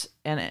shifts.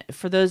 And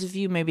for those of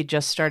you maybe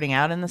just starting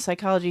out in the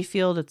psychology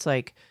field, it's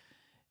like,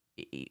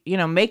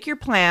 make your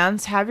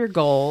plans, have your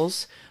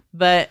goals,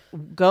 but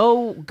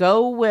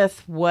go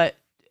with what,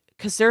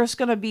 because there's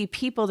going to be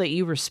people that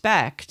you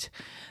respect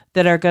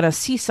that are going to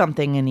see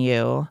something in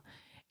you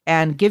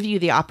and give you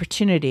the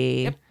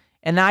opportunity. Yep.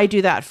 And I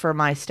do that for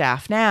my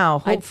staff now,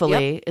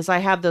 hopefully, is I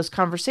have those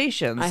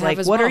conversations. Like,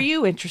 what are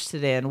you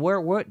interested in?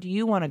 What do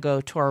you want to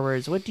go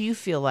towards? What do you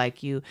feel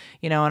like and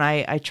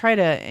I try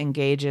to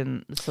engage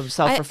in some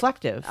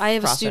self-reflective I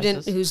have processes.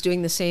 a student who's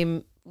doing the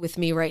same with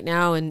me right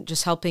now, and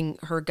just helping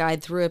her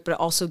guide through it, but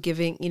also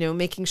giving,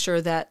 making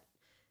sure that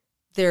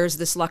there's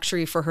this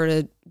luxury for her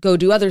to go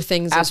do other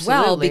things as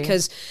well,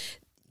 because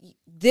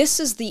this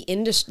is the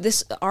industry.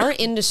 Our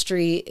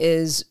industry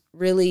is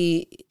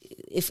really,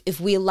 if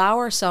we allow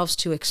ourselves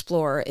to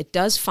explore, it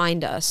does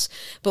find us,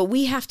 but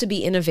we have to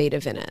be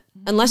innovative in it.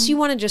 Unless you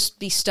want to just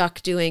be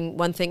stuck doing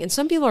one thing, and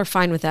some people are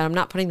fine with that. I'm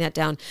not putting that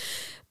down.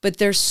 But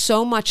there's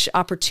so much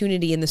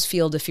opportunity in this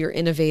field if you're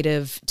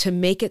innovative to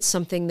make it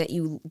something that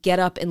you get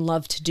up and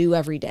love to do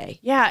every day.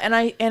 Yeah, and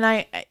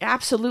I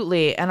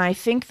absolutely, and I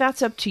think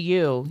that's up to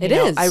you. It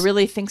is. I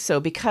really think so,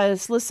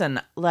 because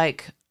listen,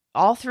 like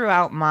all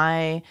throughout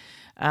my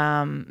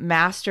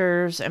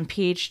master's and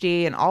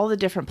PhD and all the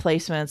different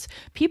placements,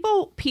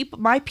 people,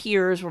 my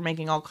peers were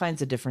making all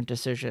kinds of different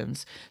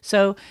decisions.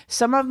 So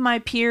some of my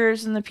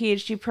peers in the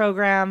PhD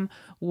program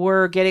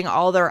were getting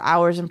all their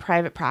hours in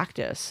private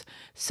practice.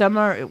 Some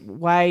are,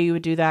 why you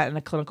would do that in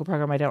a clinical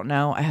program, I don't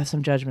know. I have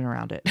some judgment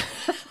around it.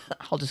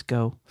 I'll just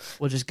go.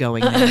 We're just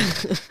going there.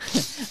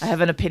 I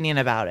have an opinion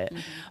about it.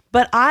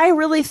 But I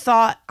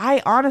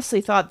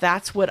honestly thought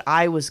that's what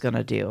I was going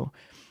to do.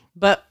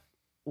 But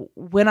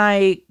when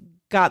I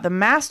got the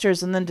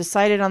master's and then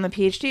decided on the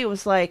PhD, it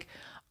was like,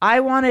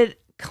 I wanted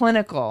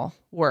clinical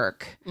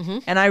work.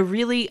 And I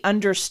really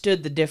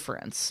understood the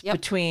difference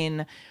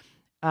between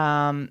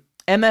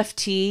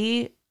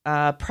MFT,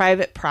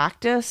 private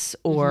practice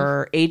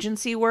or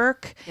agency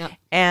work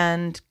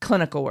and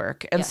clinical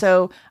work. And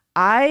so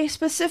I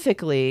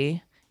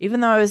specifically,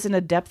 even though I was in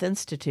a depth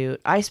institute,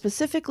 I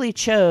specifically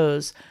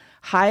chose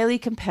highly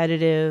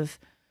competitive,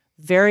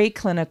 very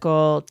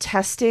clinical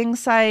testing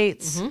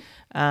sites,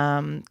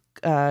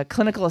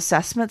 clinical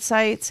assessment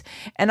sites,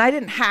 and I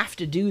didn't have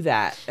to do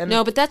that. And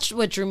No, but that's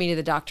what drew me to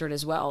the doctorate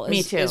as well.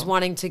 Me too. Is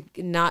wanting to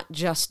not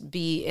just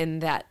be in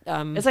that.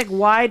 it's like,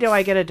 why do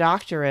I get a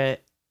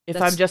doctorate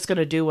if I'm just going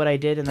to do what I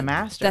did in the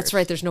master's? That's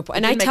right. There's no point.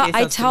 And It didn't make any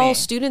I sense to tell me.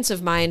 students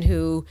of mine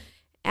who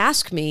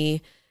ask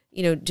me,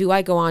 do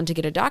I go on to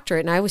get a doctorate?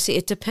 And I always say,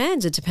 it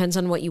depends. It depends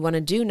on what you want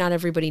to do. Not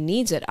everybody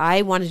needs it.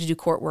 I wanted to do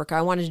court work.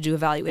 I wanted to do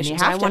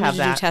evaluations. have I to wanted have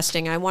to do that.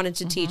 testing. I wanted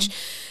to teach.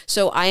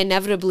 So I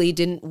inevitably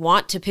didn't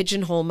want to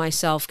pigeonhole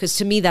myself, because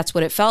to me, that's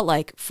what it felt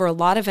like. For a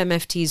lot of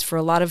MFTs, for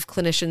a lot of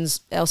clinicians,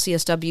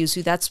 LCSWs,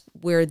 who that's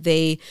where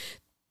they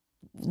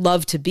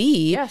love to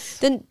be, Yes.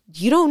 then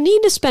you don't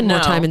need to spend more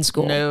time in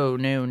school. No,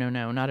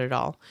 not at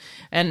all.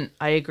 And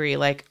I agree.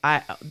 Like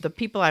the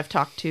people I've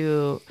talked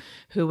to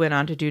who went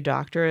on to do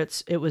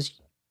doctorates,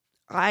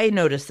 I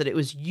noticed that it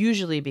was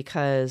usually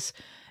because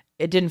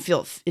it didn't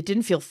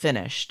feel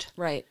finished.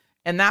 Right.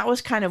 And that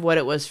was kind of what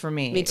it was for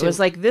me. Me too. It was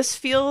like, this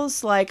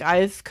feels like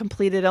I've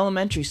completed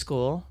elementary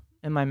school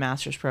in my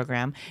master's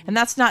program. And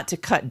that's not to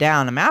cut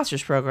down a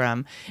master's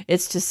program.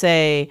 It's to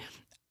say,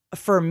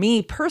 for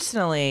me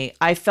personally,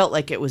 I felt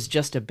like it was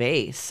just a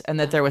base, and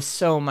that there was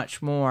so much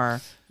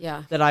more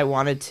Yeah. that I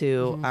wanted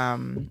to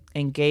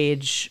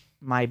engage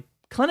my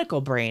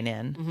clinical brain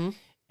in.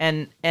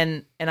 And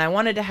I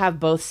wanted to have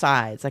both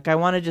sides. Like, I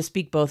wanted to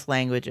speak both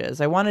languages.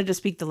 I wanted to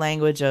speak the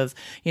language of,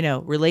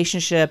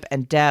 relationship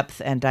and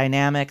depth and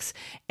dynamics.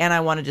 And I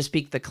wanted to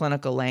speak the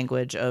clinical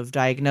language of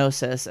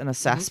diagnosis and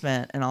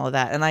assessment and all of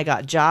that. And I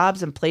got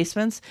jobs and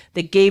placements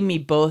that gave me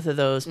both of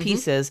those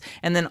pieces,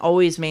 and then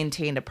always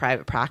maintained a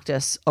private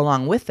practice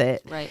along with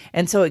it. Right.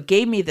 And so it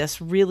gave me this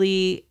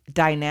really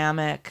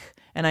dynamic,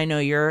 and I know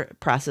your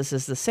process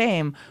is the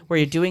same, where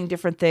you're doing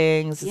different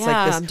things. It's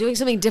like this, I'm doing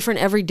something different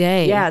every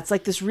day. yeah, it's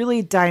like this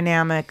really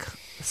dynamic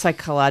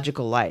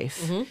psychological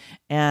life.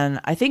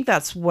 And I think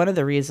that's one of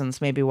the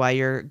reasons maybe why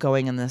you're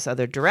going in this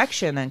other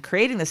direction and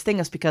creating this thing,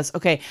 is because,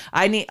 okay,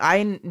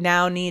 I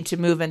now need to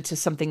move into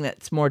something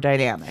that's more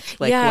dynamic.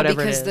 Like, whatever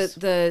because it is.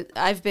 the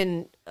I've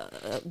been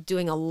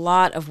doing a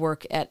lot of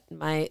work at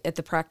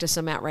the practice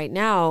I'm at right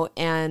now,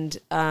 and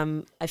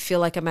I feel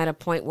like I'm at a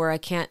point where I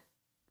can't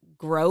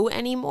grow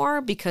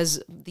anymore,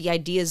 because the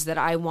ideas that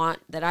I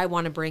want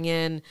to bring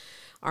in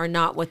are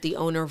not what the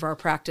owner of our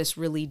practice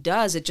really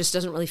does. It just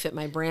doesn't really fit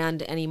my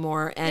brand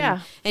anymore.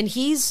 And and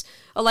he's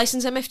a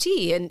licensed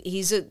MFT, and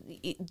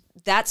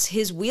that's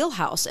his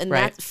wheelhouse, and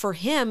Right. that for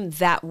him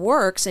that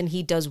works, and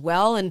he does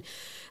well. And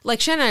like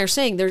Shannon and I are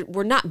saying,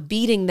 we're not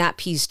beating that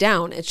piece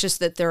down. It's just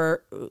that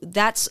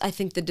that's, I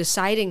think, the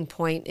deciding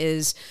point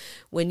is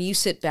when you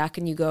sit back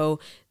and you go,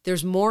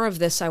 there's more of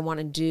this I want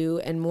to do,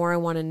 and more I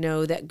want to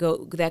know that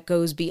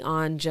goes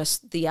beyond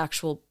just the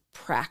actual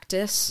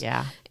practice.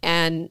 Yeah.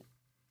 And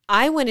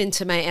I went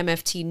into my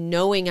MFT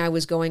knowing I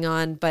was going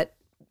on, but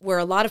where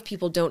a lot of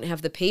people don't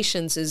have the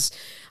patience is,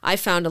 I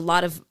found a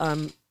lot of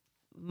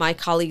my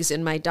colleagues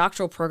in my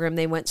doctoral program,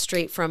 they went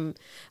straight from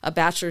a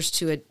bachelor's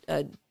to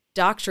a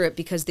doctorate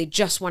because they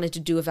just wanted to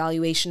do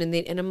evaluation,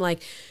 and I'm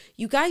like,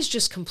 you guys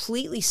just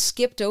completely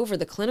skipped over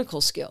the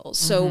clinical skills.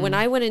 So when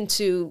I went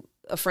into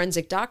a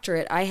forensic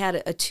doctorate, I had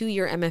a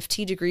 2-year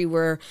MFT degree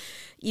where,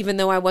 even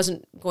though I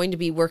wasn't going to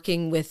be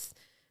working with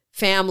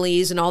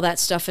families and all that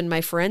stuff in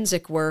my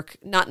forensic work,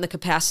 not in the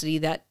capacity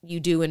that you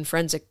do in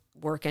forensic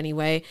work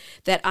anyway,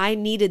 that I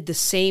needed the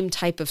same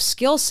type of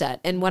skill set.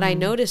 And what I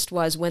noticed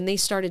was, when they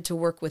started to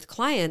work with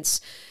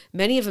clients,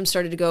 many of them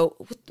started to go,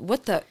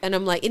 what the, and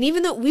I'm like, and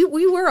even though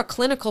we were a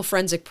clinical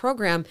forensic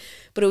program,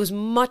 but it was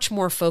much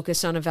more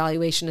focused on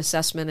evaluation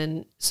assessment.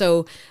 And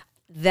so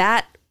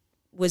that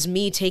was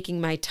me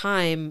taking my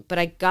time, but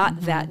I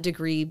got that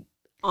degree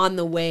on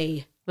the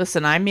way.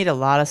 Listen, I meet a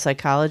lot of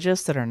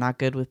psychologists that are not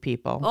good with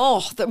people.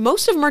 Oh,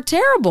 most of them are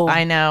terrible.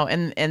 I know,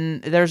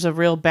 and there's a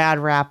real bad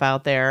rap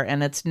out there,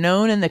 and it's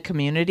known in the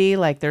community.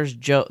 Like, there's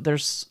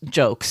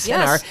jokes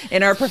Yes.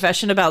 in our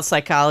profession about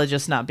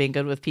psychologists not being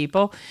good with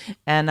people,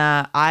 and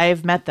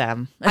I've met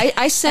them.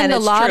 I send And a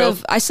it's lot true.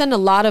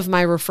 of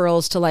my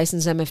referrals to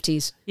licensed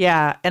MFTs.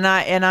 Yeah, and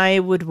I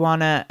would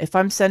wanna, if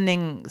I'm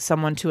sending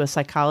someone to a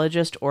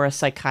psychologist or a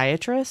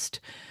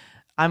psychiatrist,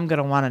 I'm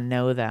gonna want to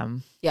know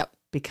them. Yep.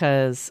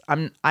 Because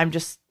I'm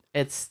just,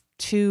 it's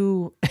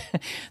too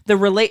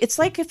it's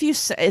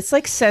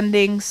like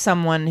sending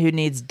someone who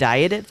needs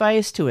diet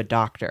advice to a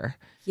doctor.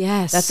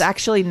 Yes. That's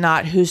actually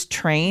not who's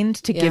trained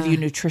to give Yeah. you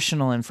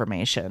nutritional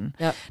information.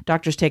 Yep.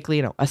 Doctors take,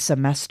 a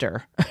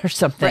semester or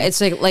something. Right,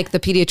 it's like the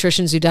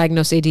pediatricians who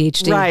diagnose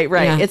ADHD. Right.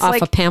 Yeah, It's off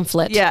like a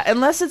pamphlet. Yeah,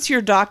 unless it's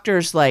your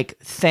doctor's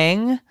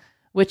thing,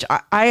 which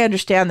I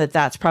understand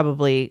that's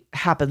probably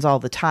happens all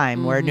the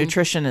time, where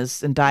nutrition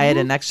is and diet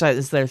and exercise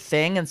is their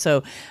thing, and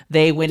so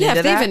they went into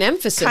if they that. have an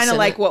emphasis kind of in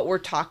like it. what we're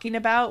talking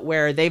about,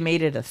 where they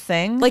made it a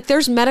thing. Like,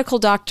 there's medical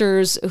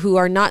doctors who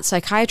are not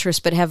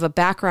psychiatrists but have a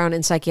background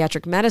in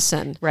psychiatric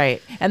medicine.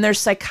 Right. And there's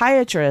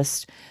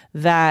psychiatrists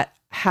that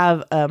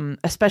have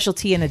a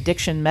specialty in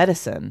addiction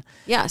medicine.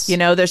 Yes. You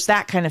know, there's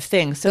that kind of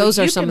thing. So Those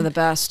are you some can- of the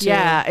best. Too.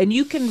 Yeah, and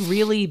you can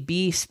really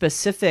be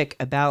specific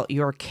about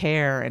your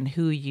care and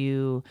who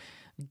you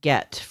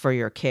get for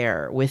your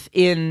care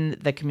within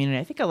the community.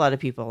 I think a lot of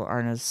people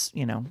aren't as,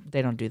 you know,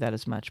 they don't do that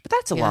as much, but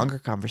that's a longer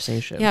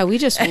conversation. Yeah, we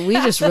just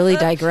really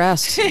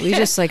digressed. We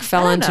just like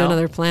fell I don't into know.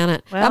 another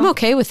planet. Well, I'm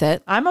okay with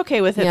it. I'm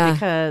okay with it Yeah.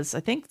 because I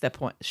think the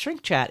point,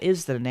 Shrink Chat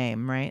is the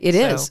name, right? It So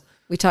is.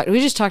 We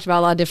just talked about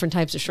a lot of different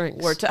types of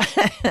shrinks.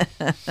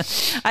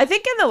 I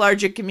think in the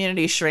larger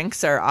community,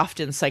 shrinks are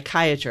often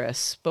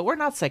psychiatrists, but we're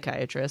not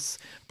psychiatrists.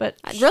 But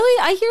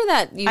Really, I hear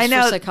that used I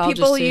know for psychologists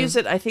people too. use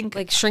it. I think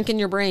like shrinking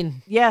your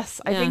brain yes,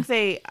 Yeah.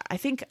 I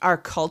think our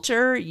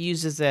culture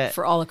uses it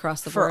for all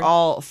across the for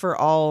board.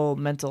 all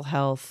mental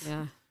health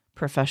Yeah.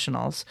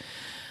 professionals.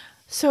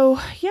 So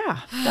yeah,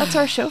 that's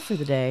our show for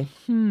the day.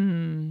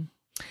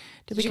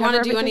 Did you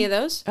want to do any of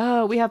those?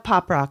 Oh, we have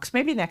Pop Rocks.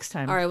 Maybe next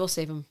time. All right, we'll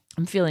save them.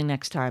 I'm feeling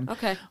next time.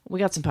 Okay. We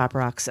got some Pop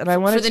Rocks, and I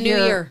wanted the to new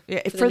hear- year.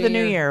 Yeah, For for the the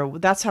new new year.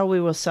 That's how we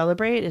will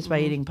celebrate is by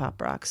eating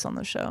Pop Rocks on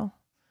the show.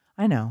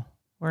 I know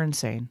we're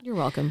insane. You're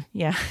welcome.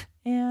 Yeah,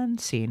 and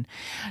scene.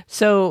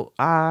 So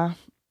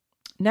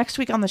next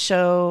week on the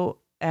show,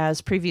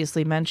 as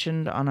previously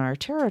mentioned on our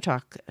Tarot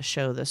Talk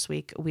show this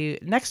week,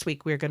 next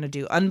week we're going to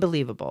do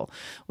Unbelievable,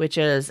 which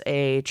is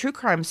a true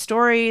crime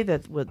story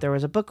that there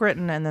was a book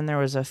written and then there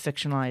was a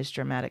fictionalized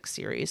dramatic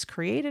series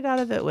created out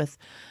of it with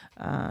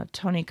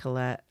Toni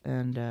Collette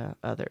and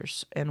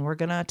others. And we're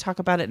going to talk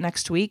about it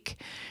next week.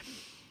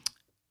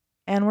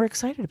 And we're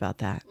excited about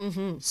that.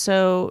 Mm-hmm.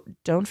 So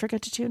don't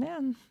forget to tune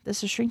in.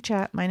 This is Shrink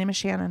Chat. My name is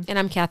Shannon. And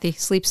I'm Kathy.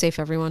 Sleep safe,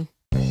 everyone.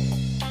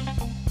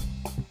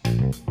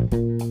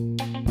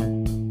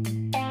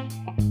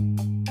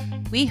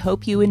 We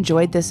hope you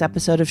enjoyed this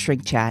episode of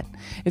Shrink Chat.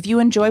 If you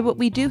enjoy what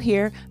we do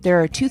here,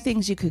 there are two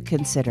things you could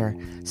consider: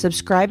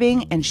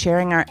 subscribing and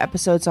sharing our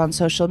episodes on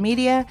social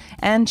media,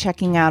 and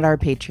checking out our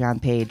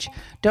Patreon page.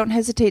 Don't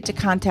hesitate to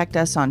contact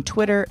us on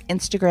Twitter,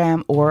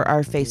 Instagram, or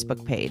our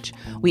Facebook page.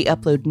 We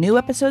upload new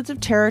episodes of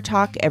Tarot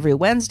Talk every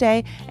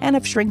Wednesday and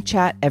of Shrink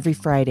Chat every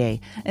Friday.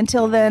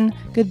 Until then,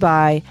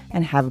 goodbye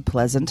and have a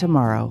pleasant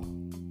tomorrow.